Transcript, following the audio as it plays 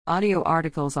Audio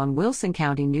articles on Wilson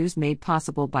County News made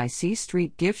possible by C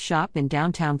Street Gift Shop in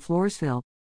downtown Floresville.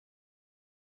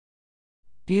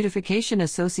 Beautification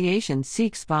Association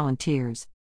seeks volunteers.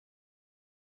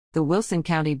 The Wilson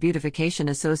County Beautification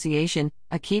Association,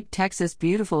 a Keep Texas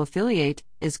Beautiful affiliate,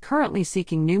 is currently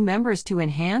seeking new members to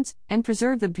enhance and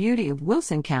preserve the beauty of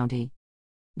Wilson County.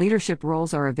 Leadership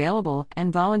roles are available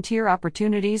and volunteer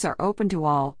opportunities are open to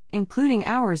all, including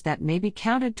hours that may be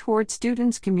counted toward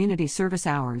students' community service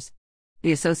hours.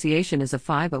 The association is a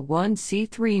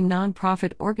 501c3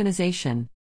 nonprofit organization.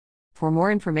 For more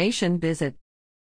information, visit